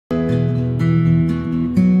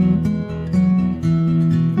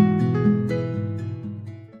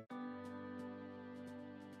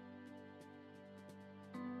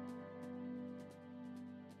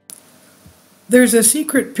There's a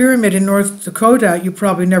secret pyramid in North Dakota you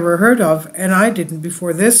probably never heard of, and I didn't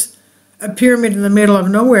before this. A pyramid in the middle of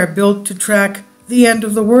nowhere built to track the end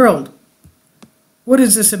of the world. What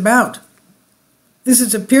is this about? This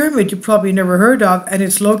is a pyramid you probably never heard of, and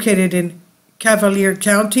it's located in Cavalier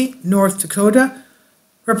County, North Dakota,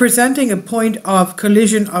 representing a point of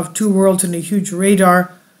collision of two worlds in a huge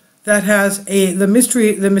radar that has the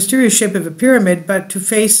mysterious shape of a pyramid, but to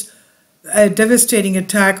face a devastating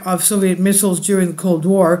attack of Soviet missiles during the Cold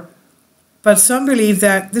War. But some believe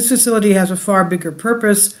that this facility has a far bigger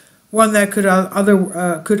purpose, one that could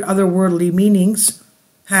otherworldly meanings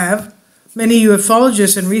have. Many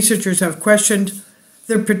ufologists and researchers have questioned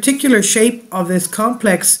the particular shape of this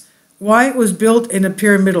complex, why it was built in a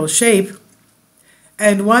pyramidal shape,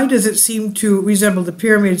 and why does it seem to resemble the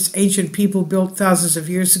pyramids ancient people built thousands of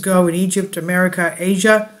years ago in Egypt, America,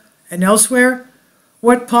 Asia, and elsewhere?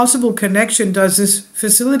 What possible connection does this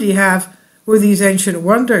facility have with these ancient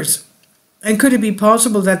wonders? And could it be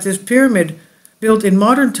possible that this pyramid, built in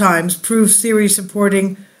modern times, proves theories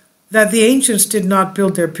supporting that the ancients did not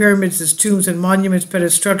build their pyramids as tombs and monuments, but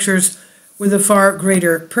as structures with a far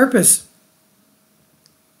greater purpose?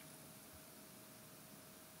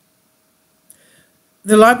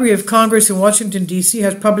 The Library of Congress in Washington, D.C.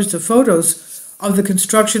 has published the photos of the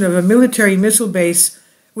construction of a military missile base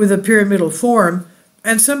with a pyramidal form,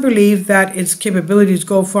 and some believe that its capabilities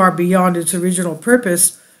go far beyond its original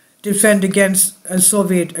purpose, defend against a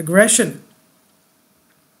Soviet aggression.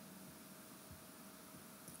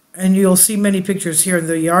 And you'll see many pictures here in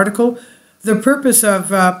the article. The purpose of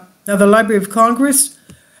the Library of Congress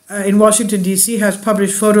in Washington, D.C. has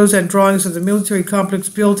published photos and drawings of the military complex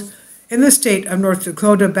built in the state of North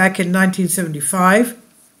Dakota back in 1975.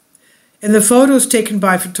 In the photos taken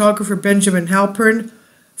by photographer Benjamin Halpern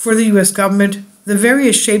for the U.S. government, the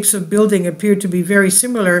various shapes of building appear to be very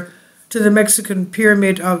similar to the Mexican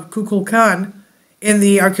pyramid of Kukulkan in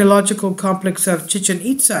the archaeological complex of Chichen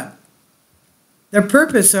Itza. The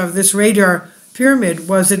purpose of this radar pyramid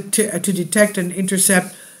was to detect and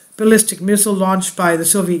intercept ballistic missile launched by the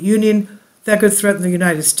Soviet Union that could threaten the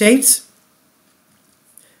United States.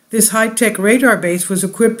 This high-tech radar base was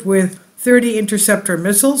equipped with 30 interceptor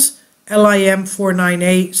missiles,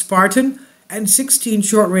 LIM-49A Spartan, and 16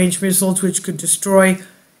 short-range missiles which could destroy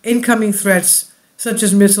incoming threats such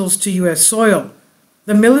as missiles to U.S. soil.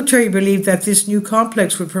 The military believed that this new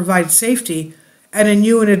complex would provide safety and a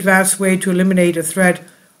new and advanced way to eliminate a threat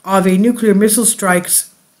of a nuclear missile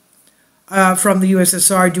strikes from the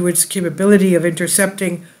USSR due to its capability of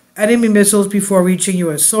intercepting enemy missiles before reaching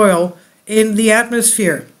U.S. soil in the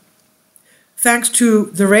atmosphere. Thanks to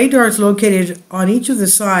the radars located on each of the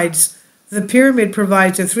sides, the pyramid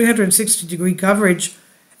provides a 360-degree coverage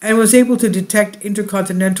and was able to detect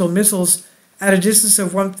intercontinental missiles at a distance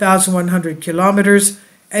of 1,100 kilometers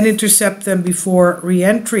and intercept them before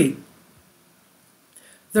re-entry.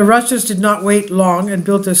 The Russians did not wait long and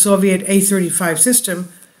built a Soviet A-35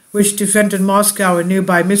 system, which defended Moscow and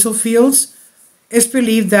nearby missile fields. It's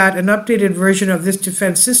believed that an updated version of this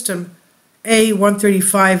defense system,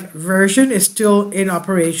 A-135 version, is still in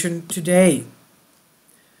operation today.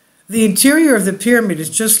 The interior of the pyramid is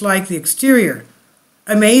just like the exterior.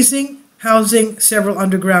 Amazing, housing several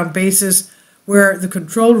underground bases where the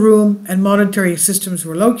control room and monitoring systems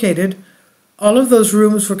were located. All of those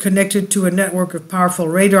rooms were connected to a network of powerful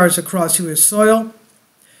radars across U.S. soil.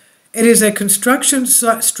 It is a construction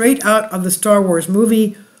straight out of the Star Wars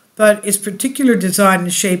movie, but its particular design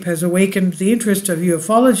and shape has awakened the interest of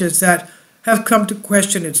ufologists that have come to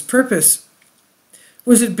question its purpose.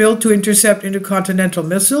 Was it built to intercept intercontinental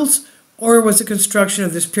missiles, or was the construction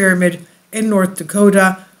of this pyramid in North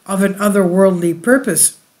Dakota of an otherworldly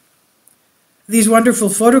purpose? These wonderful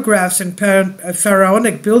photographs and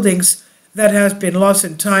pharaonic buildings that has been lost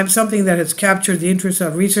in time, something that has captured the interest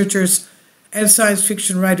of researchers and science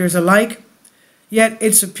fiction writers alike. Yet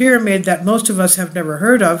it's a pyramid that most of us have never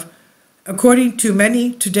heard of. According to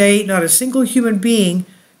many, today not a single human being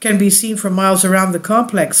can be seen for miles around the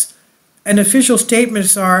complex, and official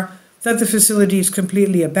statements are that the facility is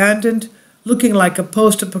completely abandoned, looking like a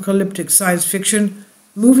post-apocalyptic science fiction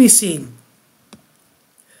movie scene.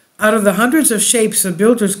 Out of the hundreds of shapes the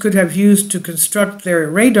builders could have used to construct their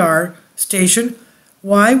radar station,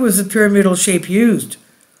 why was the pyramidal shape used?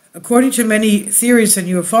 According to many theorists and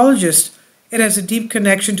ufologists, it has a deep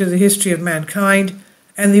connection to the history of mankind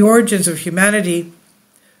and the origins of humanity.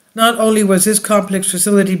 Not only was this complex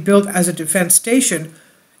facility built as a defense station,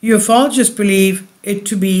 ufologists believe it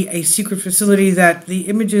to be a secret facility that the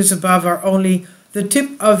images above are only the tip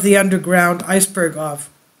of the underground iceberg of.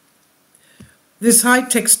 This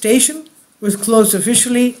high-tech station was closed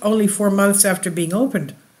officially only 4 months after being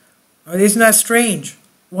opened. Isn't that strange?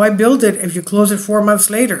 Why build it if you close it 4 months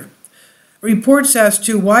later? Reports as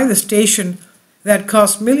to why the station that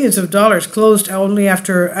cost millions of dollars closed only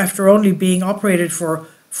after only being operated for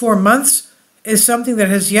 4 months is something that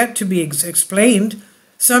has yet to be explained.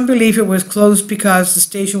 Some believe it was closed because the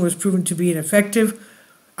station was proven to be ineffective.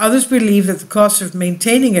 Others believe that the costs of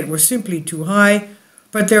maintaining it were simply too high.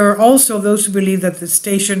 But there are also those who believe that the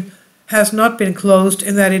station has not been closed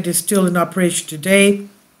and that it is still in operation today,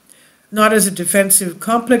 not as a defensive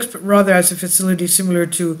complex, but rather as a facility similar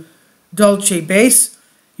to Dulce Base.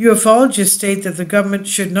 Ufologists state that the government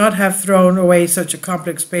should not have thrown away such a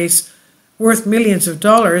complex base worth millions of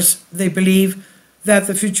dollars. They believe that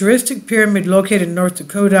the futuristic pyramid located in North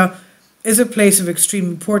Dakota is a place of extreme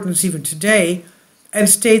importance even today, and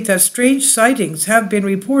state that strange sightings have been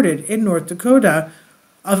reported in North Dakota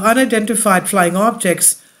of unidentified flying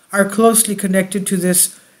objects are closely connected to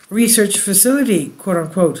this research facility, quote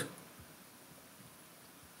unquote.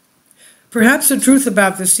 Perhaps the truth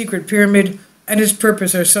about the secret pyramid and its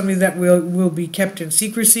purpose are something that will be kept in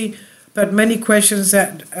secrecy, but many questions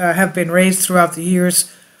that have been raised throughout the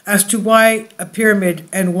years as to why a pyramid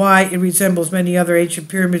and why it resembles many other ancient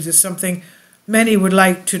pyramids is something many would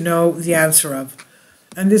like to know the answer of.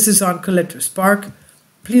 And this is on Collective Spark.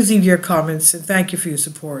 Please leave your comments and thank you for your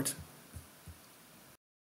support.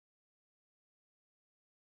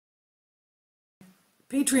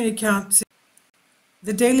 Patreon account.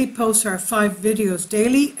 The daily posts are 5 videos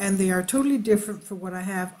daily, and they are totally different from what I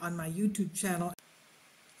have on my YouTube channel.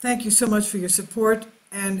 Thank you so much for your support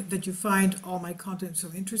and that you find all my content so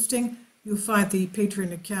interesting. You'll find the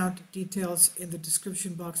Patreon account details in the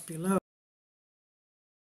description box below.